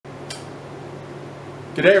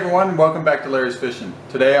G'day everyone, welcome back to Larry's Fishing.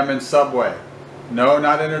 Today I'm in Subway. No,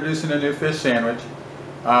 not introducing a new fish sandwich.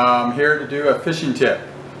 I'm here to do a fishing tip.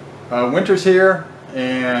 Winter's here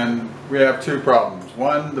and we have two problems.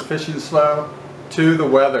 One, the fishing's slow. Two, the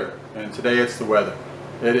weather. And today it's the weather.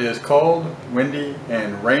 It is cold, windy,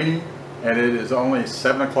 and rainy, and it is only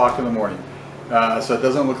 7 o'clock in the morning. So it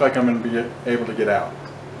doesn't look like I'm going to be able to get out.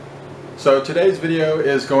 So today's video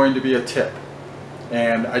is going to be a tip.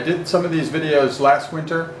 And I did some of these videos last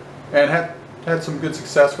winter and had some good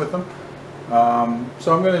success with them.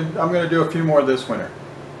 So I'm gonna do a few more this winter.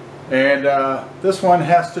 And this one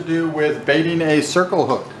has to do with baiting a circle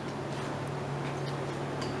hook.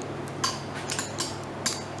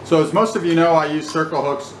 So as most of you know, I use circle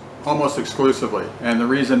hooks almost exclusively, and the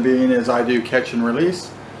reason being is I do catch and release.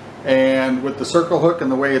 And with the circle hook and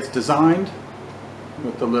the way it's designed,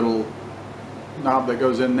 with the little knob that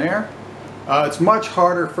goes in there, it's much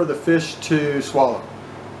harder for the fish to swallow.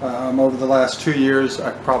 Over the last 2 years,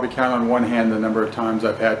 I probably count on one hand the number of times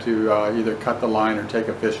I've had to either cut the line or take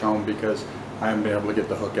a fish home because I haven't been able to get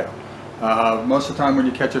the hook out. Most of the time when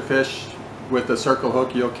you catch a fish with a circle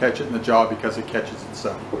hook, you'll catch it in the jaw because it catches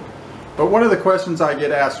itself. But one of the questions I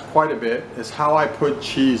get asked quite a bit is how I put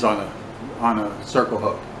cheese on a circle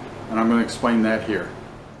hook. And I'm going to explain that here.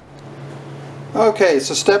 Okay,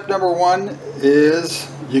 so step number one is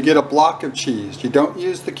you get a block of cheese. You don't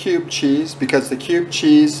use the cube cheese because the cube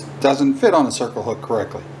cheese doesn't fit on a circle hook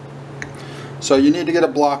correctly. So you need to get a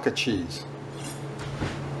block of cheese.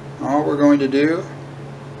 All we're going to do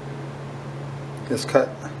is cut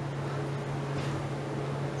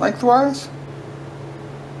lengthwise.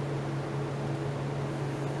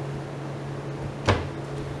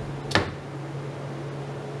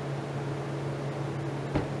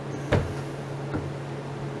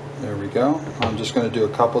 There we go. I'm just going to do a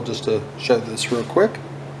couple just to show this real quick.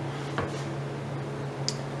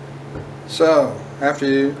 So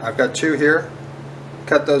after I've got two here,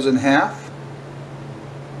 cut those in half.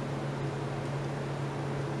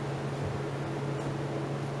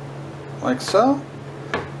 Like so.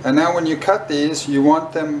 And now when you cut these, you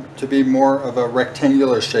want them to be more of a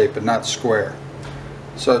rectangular shape and not square.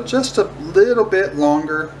 So just a little bit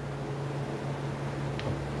longer.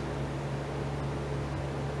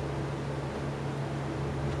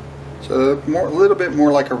 So a little bit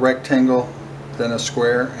more like a rectangle than a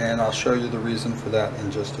square, and I'll show you the reason for that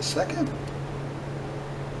in just a second.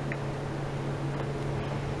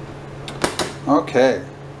 Okay,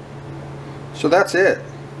 so that's it.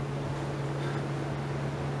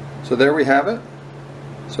 So there we have it.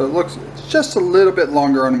 So it's just a little bit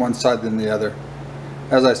longer on one side than the other.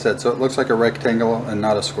 As I said, so it looks like a rectangle and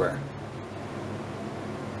not a square.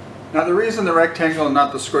 Now the reason the rectangle and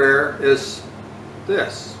not the square is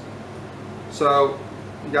this. So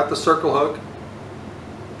you got the circle hook,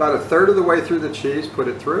 about a third of the way through the cheese, put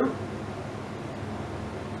it through,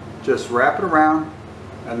 just wrap it around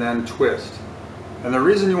and then twist. And the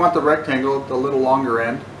reason you want the rectangle, the little longer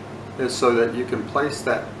end, is so that you can place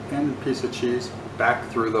that end piece of cheese back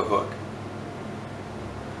through the hook.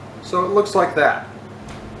 So it looks like that.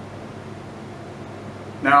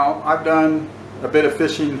 Now I've done a bit of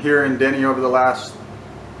fishing here in Denny over the last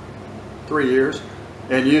 3 years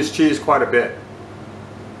and used cheese quite a bit.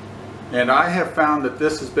 And I have found that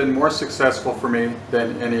this has been more successful for me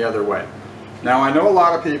than any other way. Now I know a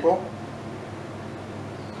lot of people,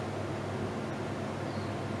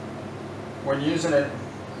 when using it,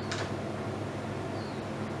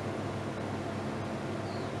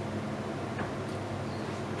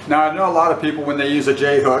 when they use a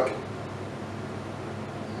J hook,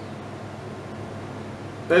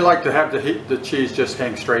 they like to have the cheese just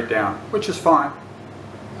hang straight down, which is fine.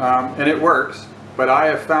 And it works, but I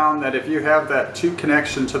have found that if you have that two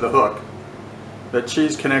connection to the hook, the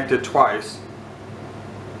cheese connected twice,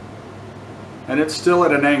 and it's still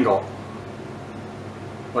at an angle,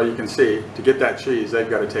 well, you can see, to get that cheese, they've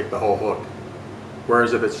got to take the whole hook.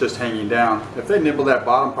 Whereas if it's just hanging down, if they nibble that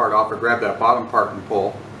bottom part off or grab that bottom part and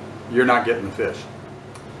pull, you're not getting the fish.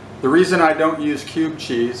 The reason I don't use cube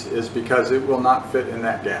cheese is because it will not fit in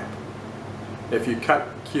that gap. If you cut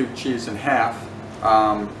cube cheese in half,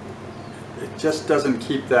 it just doesn't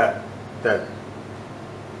keep that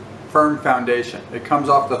firm foundation. It comes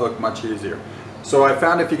off the hook much easier. So I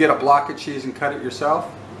found if you get a block of cheese and cut it yourself,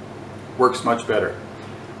 works much better.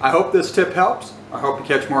 I hope this tip helps. I hope you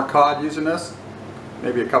catch more cod using this.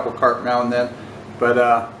 Maybe a couple carp now and then.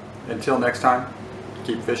 But until next time,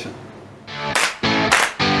 keep fishing.